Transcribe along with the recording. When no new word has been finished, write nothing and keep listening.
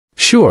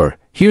Sure,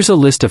 here's a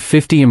list of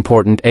 50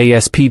 important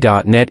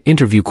ASP.NET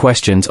interview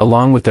questions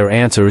along with their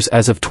answers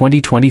as of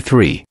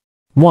 2023.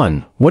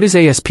 1. What is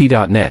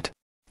ASP.NET?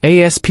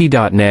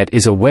 ASP.NET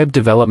is a web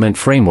development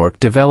framework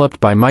developed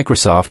by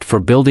Microsoft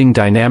for building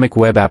dynamic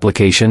web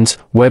applications,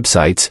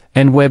 websites,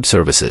 and web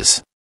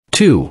services.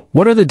 2.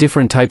 What are the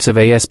different types of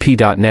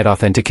ASP.NET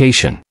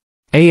authentication?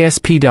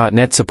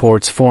 ASP.NET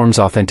supports Forms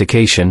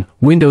authentication,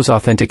 Windows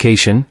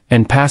authentication,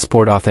 and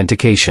Passport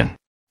authentication.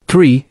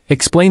 3.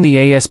 Explain the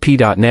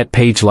ASP.NET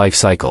page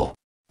lifecycle.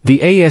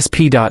 The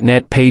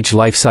ASP.NET page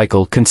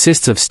lifecycle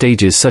consists of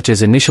stages such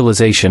as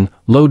initialization,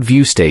 load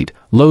view state,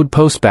 load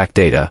postback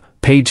data,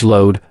 page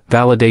load,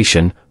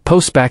 validation,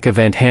 postback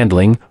event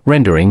handling,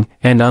 rendering,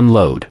 and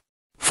unload.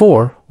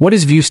 4. What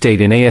is view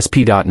state in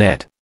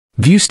ASP.NET?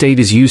 View state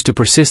is used to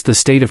persist the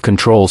state of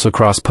controls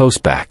across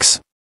postbacks.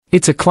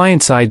 It's a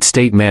client-side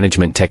state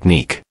management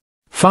technique.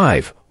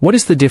 5. What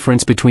is the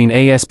difference between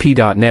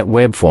ASP.NET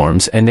Web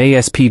Forms and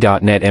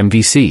ASP.NET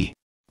MVC?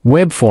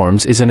 Web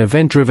Forms is an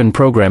event-driven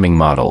programming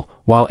model,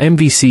 while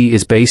MVC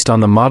is based on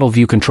the Model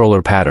View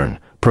Controller pattern,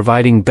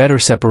 providing better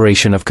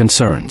separation of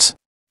concerns.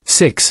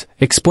 6.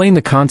 Explain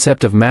the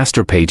concept of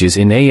master pages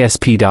in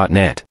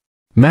ASP.NET.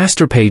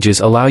 Master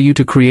pages allow you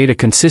to create a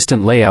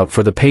consistent layout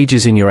for the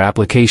pages in your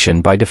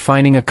application by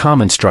defining a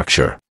common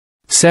structure.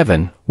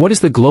 7. What is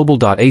the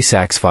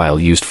global.asax file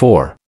used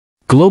for?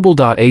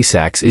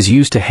 Global.asax is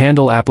used to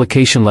handle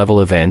application-level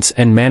events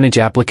and manage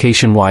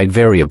application-wide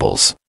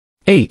variables.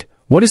 8.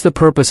 What is the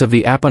purpose of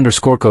the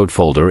app_code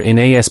folder in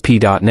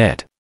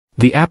ASP.NET?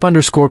 The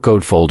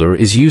app_code folder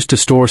is used to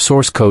store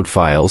source code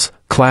files,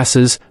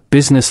 classes,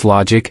 business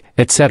logic,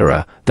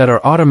 etc., that are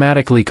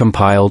automatically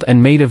compiled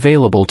and made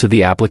available to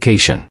the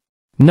application.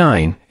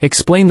 9.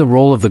 Explain the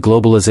role of the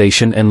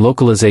globalization and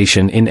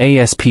localization in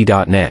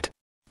ASP.NET.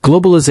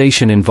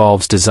 Globalization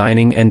involves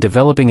designing and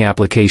developing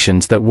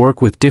applications that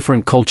work with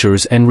different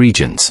cultures and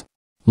regions.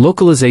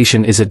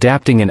 Localization is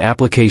adapting an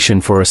application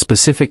for a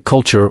specific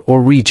culture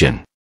or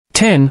region.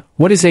 10.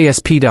 What is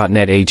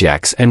ASP.NET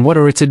Ajax and what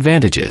are its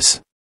advantages?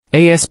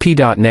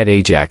 ASP.NET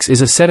Ajax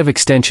is a set of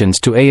extensions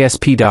to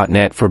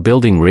ASP.NET for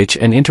building rich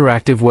and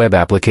interactive web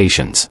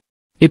applications.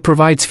 It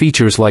provides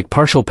features like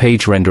partial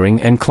page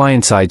rendering and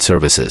client-side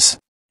services.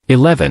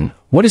 11.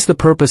 What is the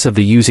purpose of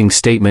the using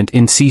statement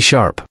in C#?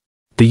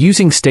 The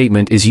using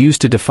statement is used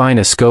to define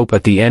a scope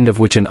at the end of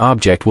which an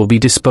object will be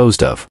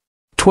disposed of.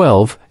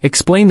 12.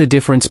 Explain the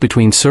difference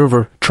between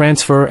server,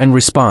 transfer, and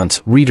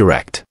response,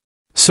 redirect.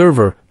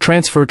 Server,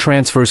 transfer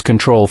transfers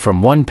control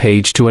from one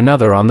page to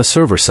another on the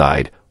server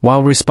side,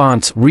 while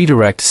response,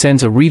 redirect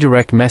sends a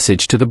redirect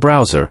message to the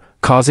browser,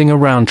 causing a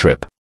round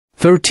trip.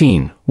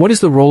 13. What is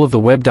the role of the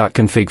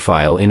web.config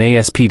file in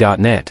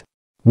ASP.NET?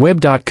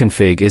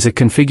 Web.config is a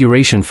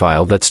configuration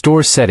file that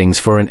stores settings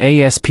for an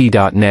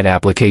ASP.NET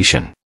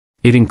application.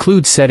 It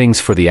includes settings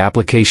for the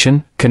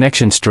application,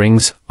 connection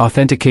strings,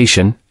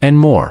 authentication, and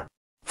more.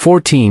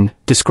 14.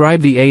 Describe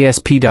the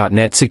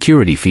ASP.NET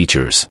security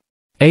features.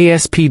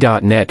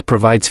 ASP.NET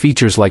provides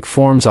features like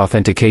forms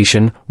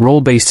authentication,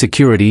 role-based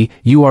security,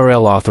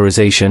 URL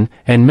authorization,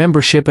 and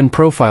membership and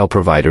profile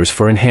providers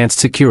for enhanced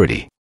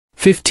security.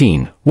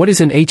 15. What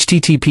is an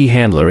HTTP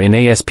handler in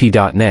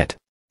ASP.NET?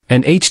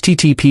 An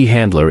HTTP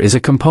handler is a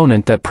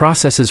component that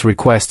processes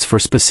requests for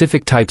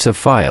specific types of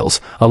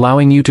files,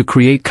 allowing you to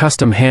create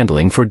custom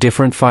handling for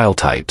different file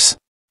types.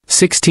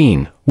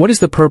 16. What is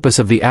the purpose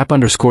of the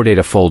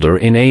app_data folder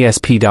in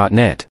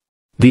ASP.NET?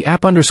 The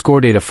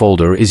app_data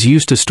folder is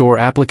used to store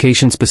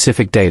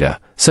application-specific data,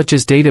 such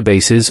as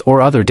databases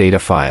or other data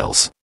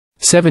files.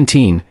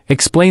 17.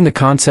 Explain the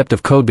concept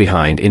of code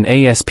behind in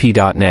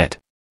ASP.NET.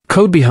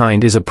 Code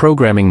behind is a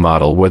programming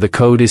model where the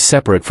code is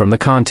separate from the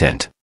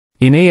content.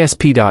 In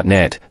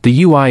ASP.NET,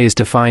 the UI is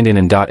defined in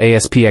an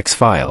 .aspx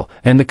file,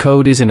 and the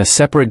code is in a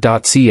separate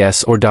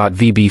 .cs or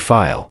 .vb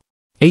file.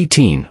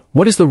 18.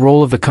 What is the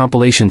role of the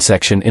compilation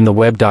section in the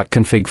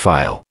web.config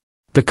file?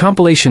 The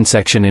compilation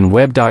section in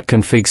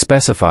web.config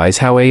specifies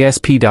how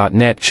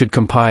ASP.NET should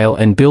compile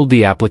and build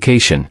the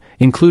application,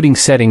 including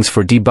settings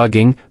for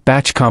debugging,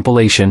 batch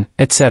compilation,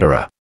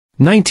 etc.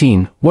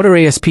 19. What are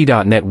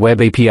ASP.NET Web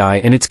API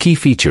and its key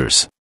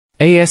features?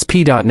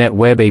 ASP.NET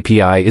Web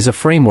API is a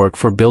framework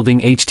for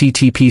building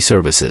HTTP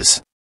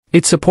services.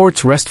 It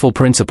supports RESTful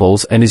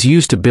principles and is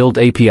used to build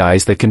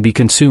APIs that can be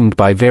consumed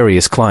by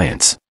various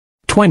clients.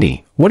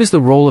 20. What is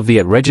the role of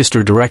the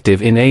 @register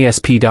directive in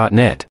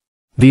ASP.NET?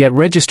 The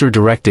 @register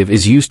directive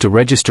is used to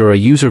register a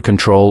user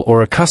control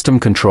or a custom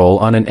control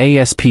on an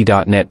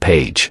ASP.NET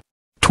page.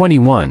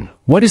 21.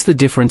 What is the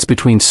difference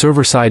between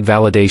server-side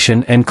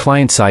validation and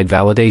client-side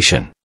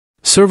validation?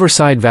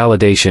 Server-side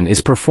validation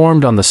is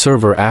performed on the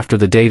server after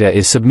the data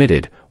is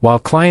submitted, while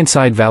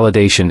client-side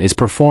validation is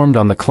performed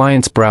on the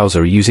client's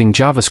browser using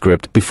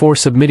JavaScript before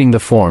submitting the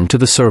form to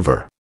the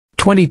server.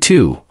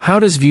 22. How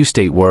does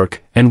viewState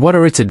work, and what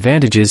are its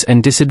advantages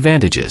and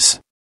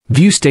disadvantages?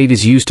 ViewState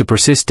is used to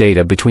persist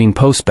data between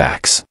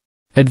postbacks.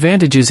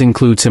 Advantages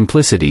include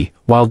simplicity,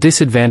 while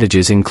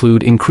disadvantages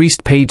include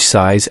increased page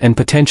size and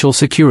potential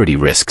security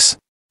risks.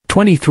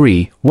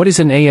 23. What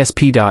is an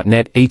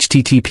ASP.NET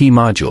HTTP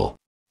module?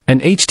 An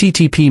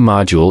HTTP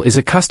module is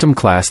a custom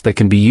class that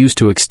can be used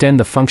to extend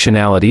the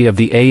functionality of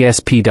the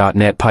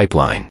ASP.NET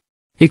pipeline.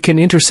 It can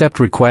intercept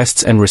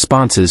requests and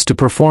responses to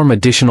perform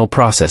additional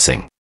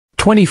processing.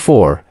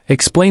 24.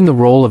 Explain the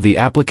role of the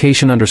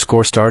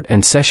application_start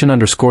and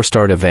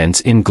session_start events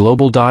in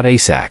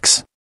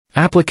global.asax.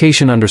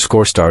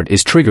 Application_start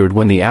is triggered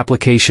when the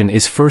application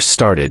is first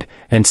started,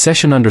 and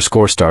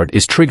session_start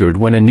is triggered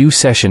when a new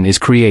session is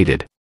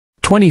created.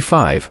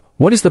 25.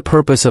 What is the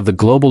purpose of the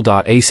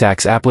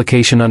global.asax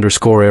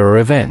application_error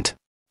event?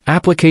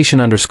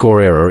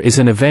 Application_error is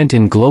an event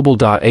in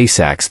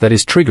global.asax that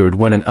is triggered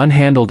when an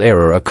unhandled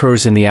error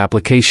occurs in the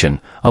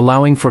application,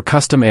 allowing for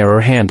custom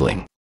error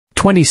handling.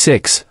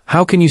 26.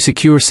 How can you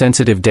secure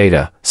sensitive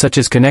data, such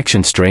as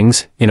connection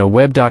strings, in a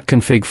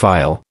web.config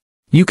file?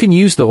 You can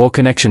use the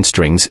all-connection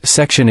strings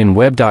section in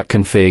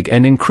web.config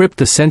and encrypt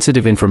the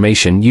sensitive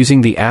information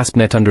using the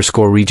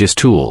ASP.NET_Regis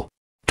tool.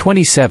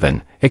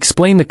 27.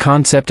 Explain the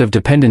concept of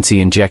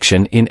dependency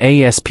injection in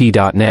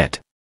ASP.NET.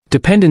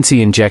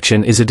 Dependency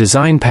injection is a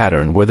design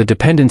pattern where the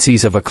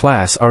dependencies of a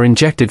class are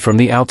injected from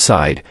the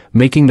outside,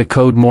 making the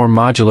code more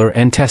modular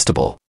and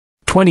testable.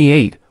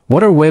 28.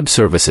 What are web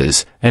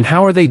services, and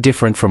how are they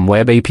different from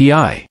Web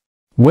API?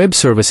 Web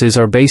services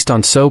are based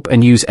on SOAP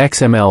and use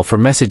XML for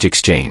message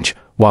exchange,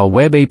 while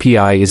Web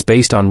API is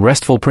based on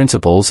RESTful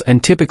principles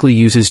and typically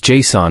uses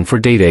JSON for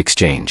data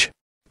exchange.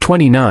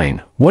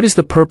 29. What is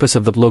the purpose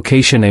of the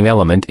location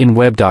element in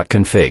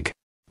web.config?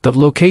 The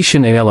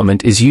location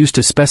element is used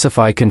to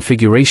specify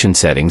configuration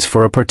settings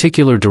for a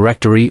particular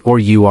directory or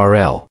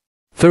URL.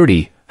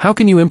 30. How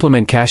can you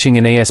implement caching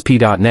in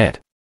ASP.NET?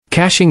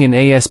 Caching in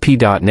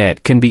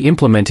ASP.NET can be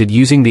implemented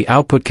using the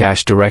output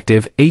cache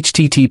directive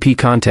HTTP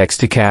context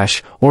to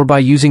cache or by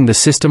using the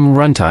system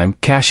runtime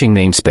caching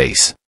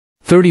namespace.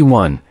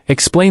 31.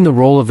 Explain the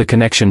role of the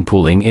connection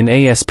pooling in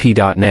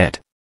ASP.NET.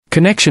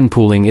 Connection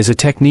pooling is a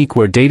technique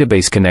where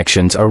database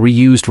connections are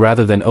reused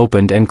rather than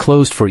opened and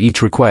closed for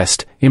each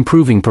request,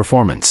 improving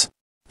performance.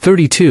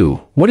 32.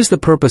 What is the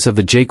purpose of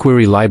the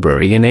jQuery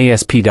library in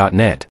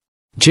ASP.NET?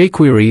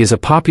 jQuery is a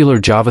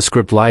popular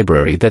JavaScript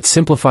library that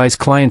simplifies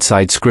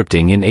client-side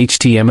scripting in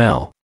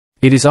HTML.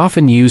 It is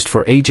often used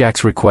for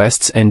AJAX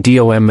requests and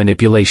DOM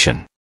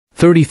manipulation.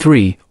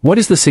 33. What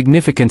is the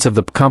significance of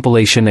the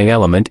compilation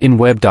element in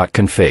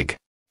web.config?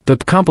 The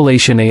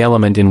compilation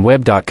element in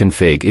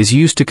web.config is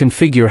used to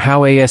configure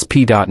how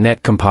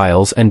ASP.NET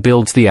compiles and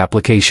builds the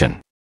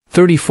application.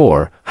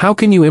 34. How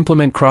can you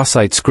implement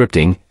cross-site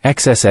scripting,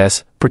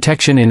 XSS,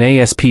 protection in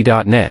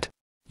ASP.NET?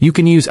 You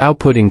can use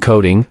output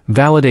encoding,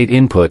 validate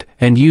input,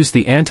 and use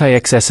the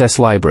anti-XSS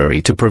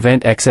library to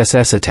prevent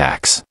XSS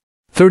attacks.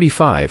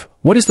 35.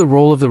 What is the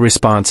role of the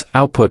response,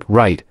 output,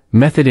 write,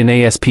 method in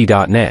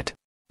ASP.NET?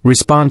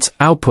 Response,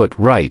 output,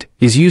 write,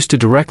 is used to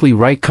directly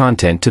write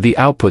content to the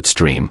output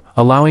stream,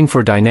 allowing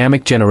for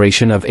dynamic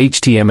generation of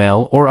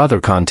HTML or other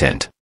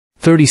content.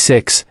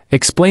 36.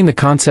 Explain the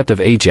concept of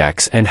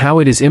AJAX and how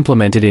it is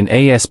implemented in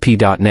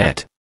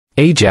ASP.NET.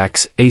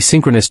 AJAX,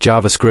 asynchronous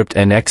JavaScript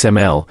and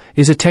XML,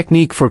 is a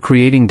technique for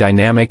creating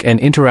dynamic and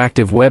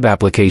interactive web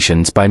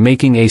applications by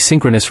making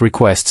asynchronous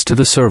requests to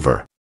the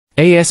server.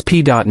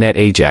 ASP.NET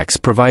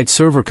AJAX provides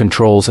server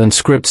controls and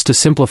scripts to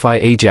simplify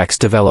AJAX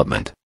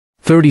development.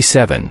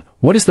 37.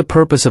 What is the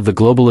purpose of the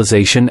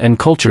globalization and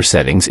culture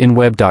settings in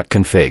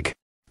web.config?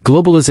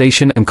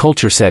 Globalization and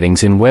culture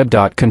settings in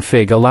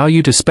web.config allow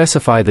you to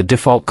specify the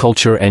default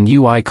culture and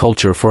UI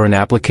culture for an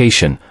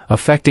application,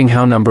 affecting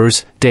how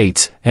numbers,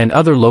 dates, and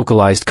other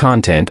localized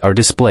content are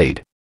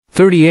displayed.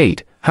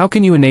 38. How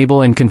can you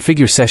enable and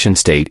configure session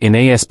state in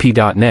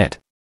ASP.NET?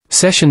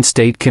 Session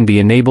state can be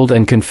enabled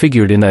and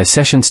configured in the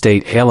session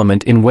state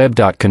element in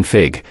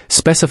web.config,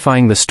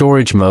 specifying the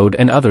storage mode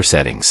and other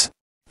settings.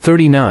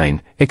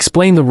 39.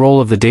 Explain the role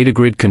of the data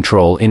grid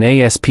control in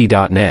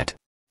ASP.NET.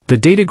 The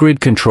data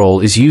grid control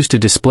is used to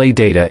display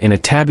data in a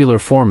tabular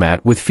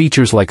format with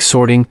features like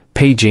sorting,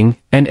 paging,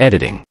 and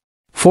editing.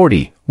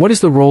 40. What is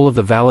the role of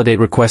the validate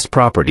request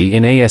property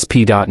in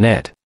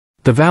ASP.NET?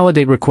 The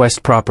validate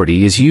request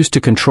property is used to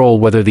control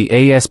whether the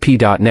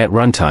ASP.NET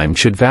runtime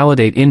should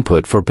validate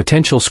input for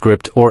potential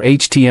script or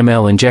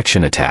HTML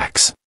injection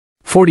attacks.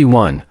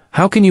 41.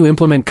 How can you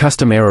implement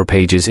custom error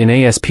pages in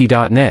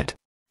ASP.NET?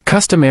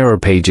 Custom error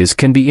pages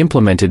can be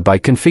implemented by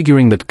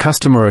configuring the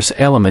customers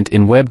element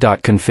in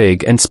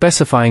web.config and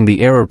specifying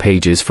the error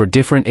pages for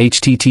different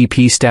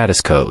HTTP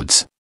status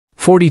codes.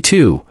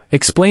 42.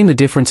 Explain the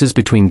differences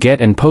between GET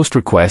and POST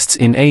requests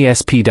in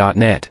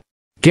ASP.NET.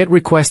 GET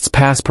requests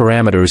pass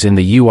parameters in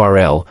the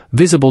URL,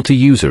 visible to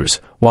users,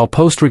 while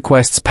POST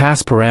requests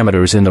pass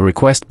parameters in the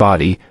request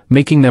body,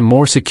 making them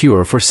more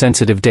secure for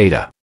sensitive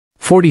data.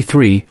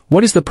 43.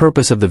 What is the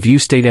purpose of the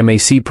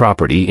ViewStateMac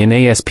property in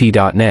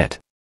ASP.NET?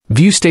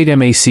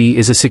 ViewStateMac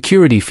is a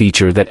security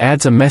feature that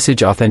adds a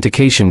message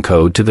authentication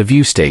code to the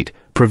viewstate,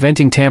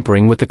 preventing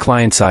tampering with the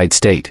client-side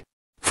state.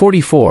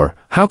 44.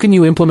 How can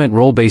you implement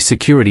role-based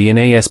security in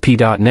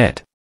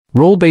ASP.NET?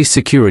 Role-based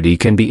security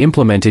can be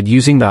implemented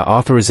using the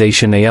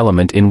authorization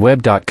element in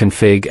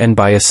web.config and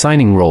by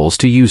assigning roles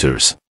to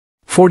users.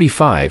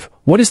 45.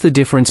 What is the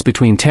difference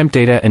between temp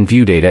data and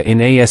view data in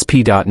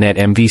ASP.NET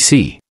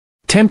MVC?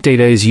 Temp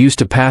data is used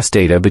to pass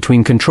data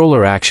between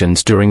controller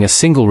actions during a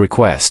single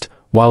request,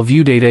 while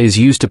view data is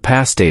used to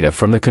pass data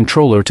from the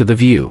controller to the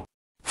view.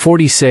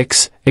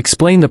 46.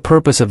 Explain the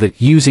purpose of the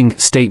using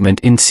statement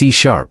in C#.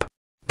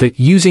 The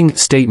using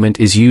statement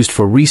is used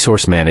for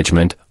resource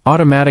management,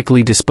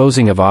 automatically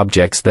disposing of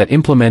objects that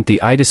implement the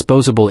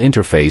iDisposable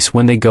interface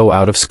when they go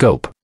out of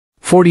scope.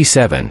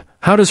 47.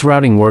 How does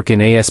routing work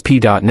in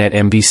ASP.NET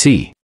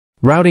MVC?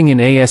 Routing in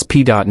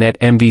ASP.NET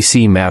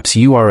MVC maps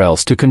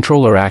URLs to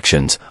controller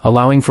actions,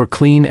 allowing for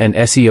clean and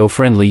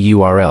SEO-friendly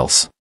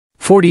URLs.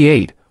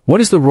 48.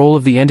 What is the role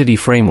of the entity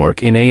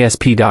framework in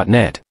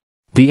ASP.NET?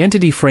 The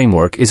entity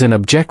framework is an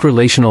object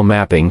relational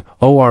mapping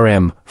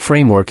 (ORM)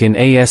 framework in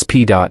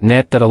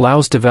ASP.NET that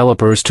allows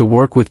developers to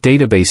work with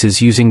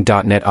databases using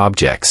 .NET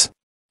objects.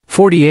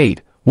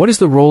 48. What is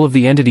the role of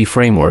the entity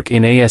framework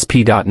in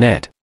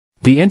ASP.NET?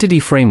 The entity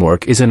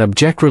framework is an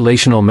object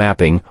relational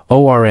mapping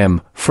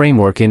 (ORM)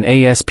 framework in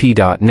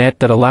ASP.NET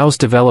that allows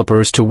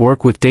developers to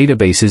work with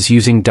databases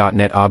using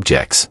 .NET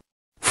objects.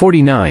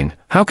 49.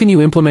 How can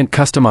you implement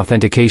custom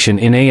authentication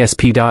in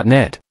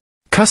ASP.NET?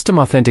 Custom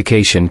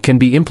authentication can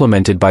be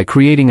implemented by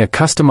creating a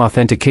custom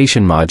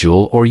authentication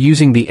module or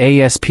using the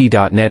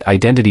ASP.NET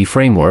Identity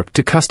Framework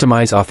to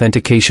customize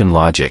authentication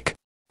logic.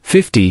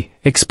 50.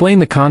 Explain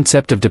the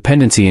concept of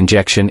dependency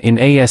injection in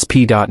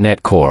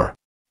ASP.NET Core.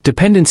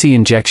 Dependency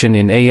injection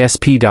in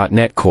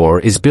ASP.NET Core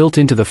is built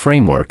into the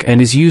framework and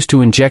is used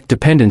to inject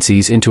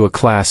dependencies into a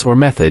class or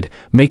method,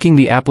 making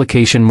the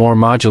application more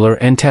modular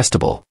and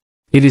testable.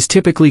 It is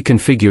typically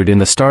configured in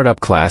the startup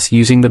class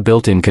using the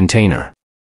built-in container.